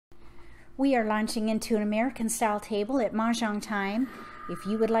We are launching into an American style table at Mahjong time. If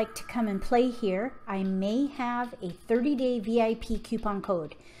you would like to come and play here, I may have a 30-day VIP coupon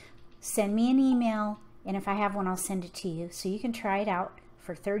code. Send me an email, and if I have one, I'll send it to you so you can try it out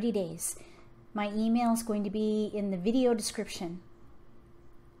for 30 days. My email is going to be in the video description.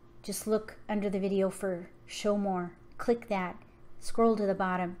 Just look under the video for show more. Click that, scroll to the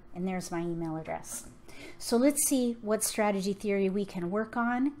bottom, and there's my email address. So let's see what strategy theory we can work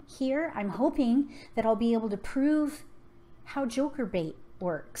on here. I'm hoping that I'll be able to prove how joker bait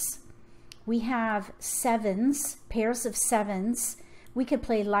works. We have sevens, pairs of sevens. We could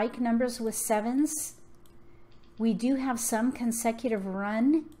play like numbers with sevens. We do have some consecutive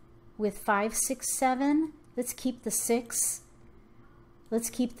run with 5, 6, 7. Let's keep the 6. Let's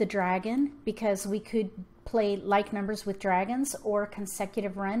keep the dragon because we could play like numbers with dragons or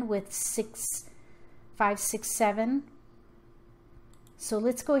consecutive run with 6, 5, 6, 7. So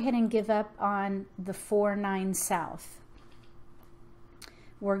let's go ahead and give up on the 4, 9 south.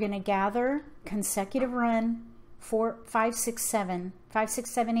 We're going to gather consecutive run 4, 5, 6, 7, 5, 6,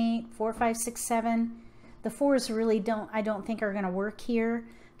 7, 8, 4, 5, 6, 7. The 4s really I don't think are going to work here.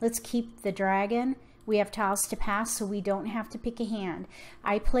 Let's keep the dragon. We have tiles to pass, so we don't have to pick a hand.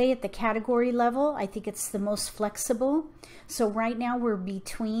 I play at the category level. I think it's the most flexible. So right now we're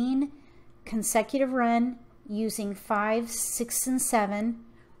between consecutive run using 5, 6, and 7,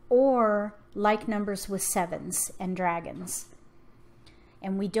 or like numbers with 7s and dragons.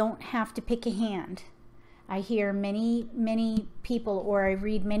 And we don't have to pick a hand. I hear many people, or I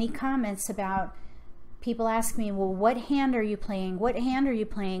read many comments about people ask me, well, what hand are you playing? What hand are you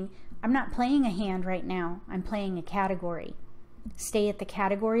playing? I'm not playing a hand right now. I'm playing a category. Stay at the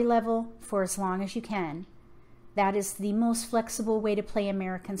category level for as long as you can. That is the most flexible way to play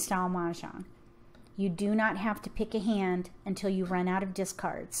American style Mahjong. You do not have to pick a hand until you run out of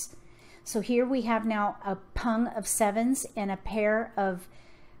discards. So here we have now a pung of 7s and a pair of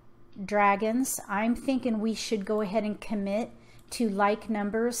dragons. I'm thinking we should go ahead and commit to like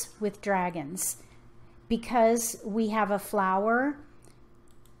numbers with dragons. Because we have a flower,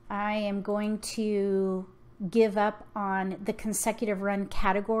 I am going to give up on the consecutive run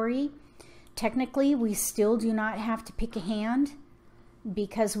category. Technically, we still do not have to pick a hand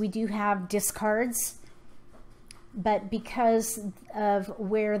because we do have discards. But because of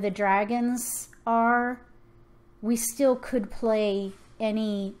where the dragons are, we still could play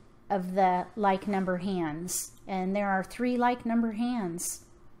any of the like number hands. And there are 3 like number hands.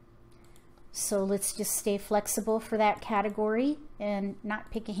 So let's just stay flexible for that category and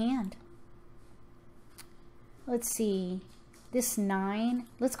not pick a hand. Let's see, this 9,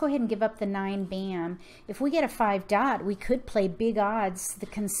 let's go ahead and give up the 9 bam. If we get a 5 dot, we could play big odds, the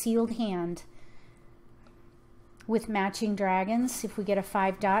concealed hand with matching dragons. If we get a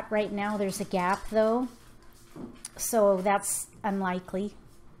 5 dot, right now there's a gap though, so that's unlikely.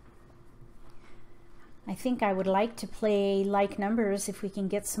 I think I would like to play like numbers if we can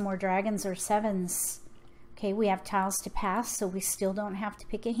get some more dragons or 7s. Okay, we have tiles to pass, so we still don't have to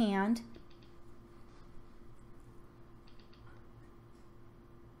pick a hand.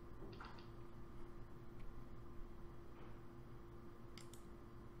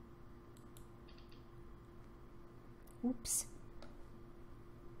 Oops.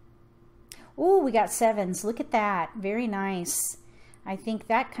 Oh, we got 7s. Look at that. Very nice. I think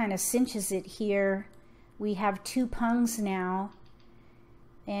that kind of cinches it here. We have 2 pungs now,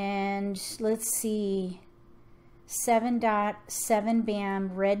 and let's see, 7 dot, 7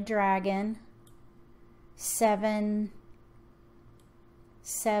 bam, red dragon, 7,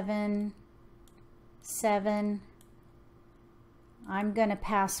 7, 7. I'm gonna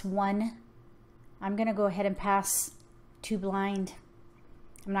pass 1. I'm gonna go ahead and pass 2 blind.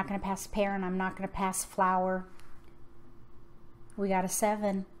 I'm not gonna pass pair, and I'm not gonna pass flower. We got a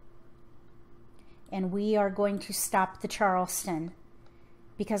 7. And we are going to stop the Charleston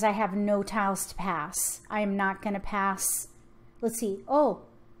because I have no tiles to pass. I am not going to pass. Let's see. Oh,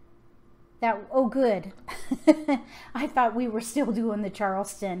 good. I thought we were still doing the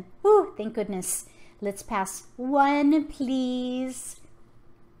Charleston. Whew, thank goodness. Let's pass 1, please.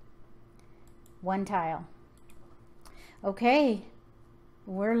 1 tile. Okay,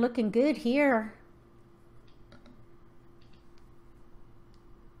 we're looking good here.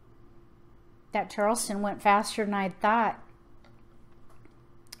 That Charleston went faster than I thought.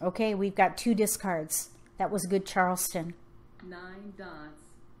 Okay, we've got 2 discards. That was good Charleston. 9 dots.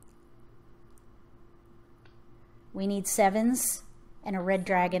 We need 7s and a red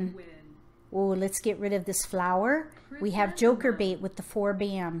dragon. Oh, let's get rid of this flower. We have joker bait with the 4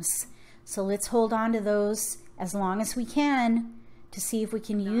 bams. So let's hold on to those as long as we can to see if we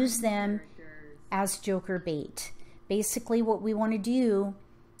can use them characters. as joker bait. Basically what we want to do,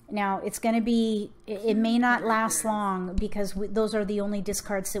 now it's going to be, it may not last long because those are the only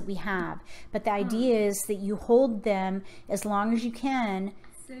discards that we have. But the idea is that you hold them as long as you can,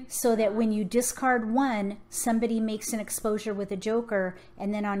 6 so that when dots. you discard one, somebody makes an exposure with a joker,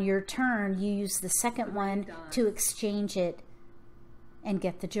 and then on your turn you use the second one dots. to exchange it and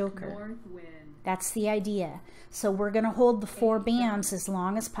get the joker. North wind. That's the idea. So we're going to hold the 4 8 bams dots. as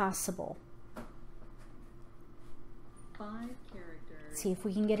long as possible. 5 characters. See if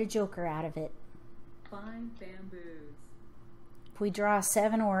we can get a joker out of it. 5 bamboos. If we draw a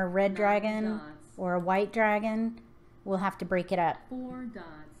 7 or a red 9 dragon dots. or a white dragon, we'll have to break it up 4 dots.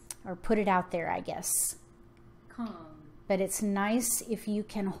 or put it out there, I guess. Kong. But it's nice if you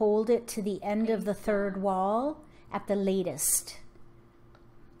can hold it to the end of the 3rd wall at the latest.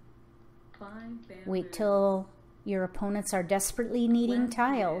 5 bamboos. Wait till your opponents are desperately needing Left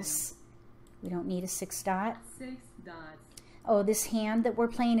tiles. We don't need a 6 dot. 6 dots. Oh, this hand that we're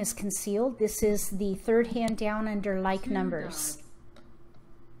playing is concealed. This is the 3rd hand down under like 2 numbers. dots.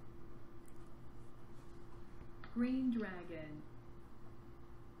 Green dragon.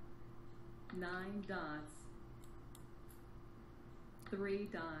 9 dots. 3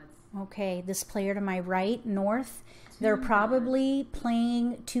 dots. Okay, this player to my right, north, 2 they're dots. probably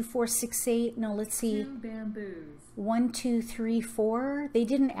playing 2, 4, 6, 8. No, let's see. 2 bamboos. 1, 2, 3, 4. They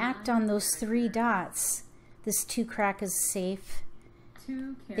didn't act on those 3 characters. dots. This 2 crack is safe.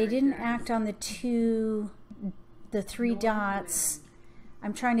 2 characters. They didn't act on the 3 North dots. wind.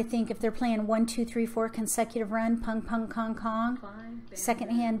 I'm trying to think if they're playing 1, 2, 3, 4 consecutive run, pung, pung, kong, kong. 5 bamboos. Second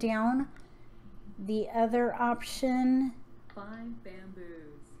hand down. The other option, 5 bamboos.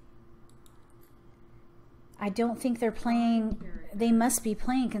 I don't think they're playing, they must be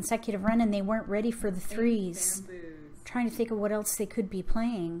playing consecutive run and they weren't ready for the 8 threes. bamboos. Trying to think of what else they could be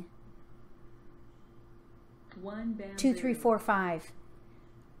playing. 1 bamboo. 2, 3, 4, 5.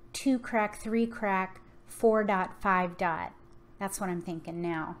 2 crack, 3 crack, 4 dot, 5 dot. That's what I'm thinking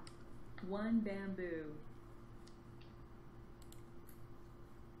now. 1 bamboo.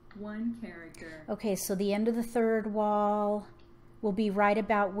 1 character. Okay, so the end of the 3rd wall will be right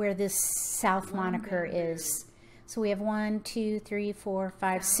about where this south 1 moniker bamboo. is. So we have 1, 2, 3, 4,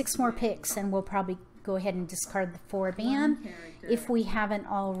 5, 6 more picks, and we'll probably go ahead and discard the 4 1 bam character. if we haven't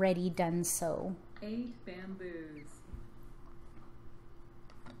already done so. 8 bamboos.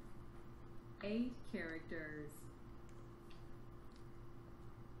 8 characters.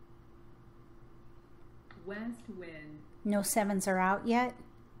 West wind. No 7s are out yet.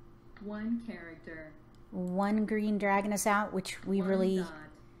 1 character. 1 green dragon is out, which we 1 really, dot.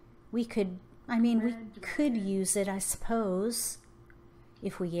 we could, I mean, we Red could dragon. use it, I suppose,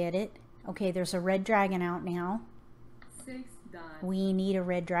 if we get it. Okay, there's a red dragon out now. 6 dots. We need a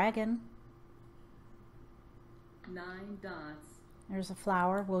red dragon. 9 dots. There's a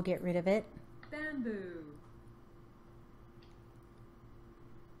flower. We'll get rid of it. Bamboo.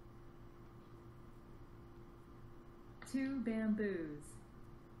 2 bamboos.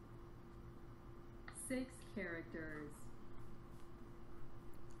 6 characters.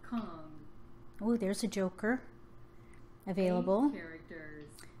 Kong. Oh, there's a joker 8 available. characters.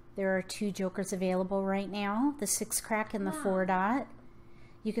 There are 2 jokers available right now. The 6 crack and the 4 dot.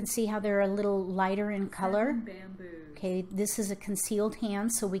 You can see how they're a little lighter in color. 7 bamboos. Okay, this is a concealed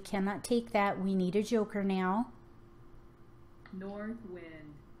hand, so we cannot take that. We need a joker now. North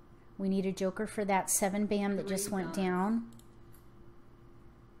wind. We need a joker for that 7 bam that 3 just went dots. down.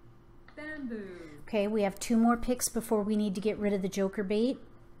 Bamboo. Okay, we have 2 more picks before we need to get rid of the joker bait.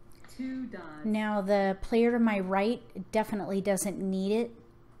 2 dots. Now the player to my right definitely doesn't need it.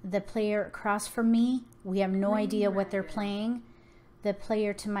 The player across from me, we have no Green idea what they're dragon. playing. The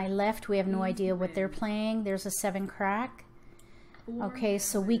player to my left, we have no East idea what they're wind. playing. There's a 7 crack. 4 Okay,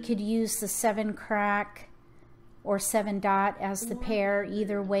 so we bamboos. could use the 7 crack or 7 dot as the 4 pair. bamboos.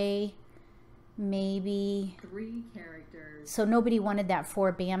 Either way, maybe. 3 characters. So nobody wanted that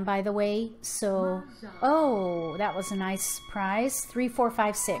 4 bam, by the way. So, Mahjong. oh, that was a nice prize. 3, 4,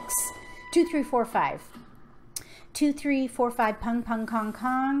 5, 6. 2, 3, 4, 5. 2, 3, 4, 5, pung, pung, kong,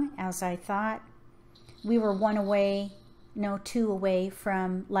 kong, as I thought. We were 1 away, no, 2 away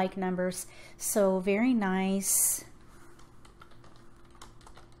from like numbers. So very nice.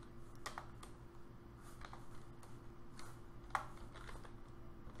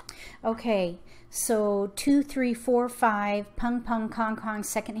 Okay, so 2, 3, 4, 5, pung, pung, kong, kong,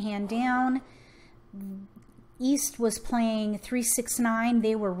 second hand down. East was playing 3, 6, 9.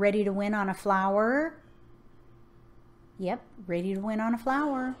 They were ready to win on a flower. Yep, ready to win on a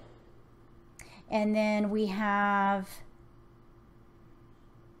flower. And then we have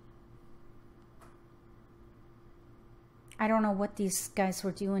I don't know what these guys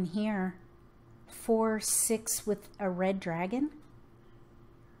were doing here. 4-6 with a red dragon.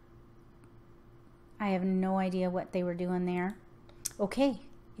 I have no idea what they were doing there. Okay,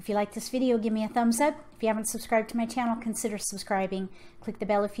 if you like this video, give me a thumbs up. If you haven't subscribed to my channel, consider subscribing. Click the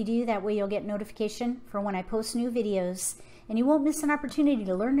bell if you do. That way you'll get notification for when I post new videos. And you won't miss an opportunity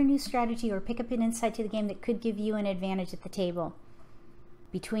to learn a new strategy or pick up an insight to the game that could give you an advantage at the table.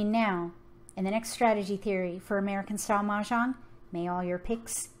 Between now and the next strategy theory for American-style Mahjong, may all your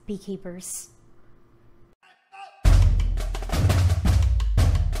picks be keepers.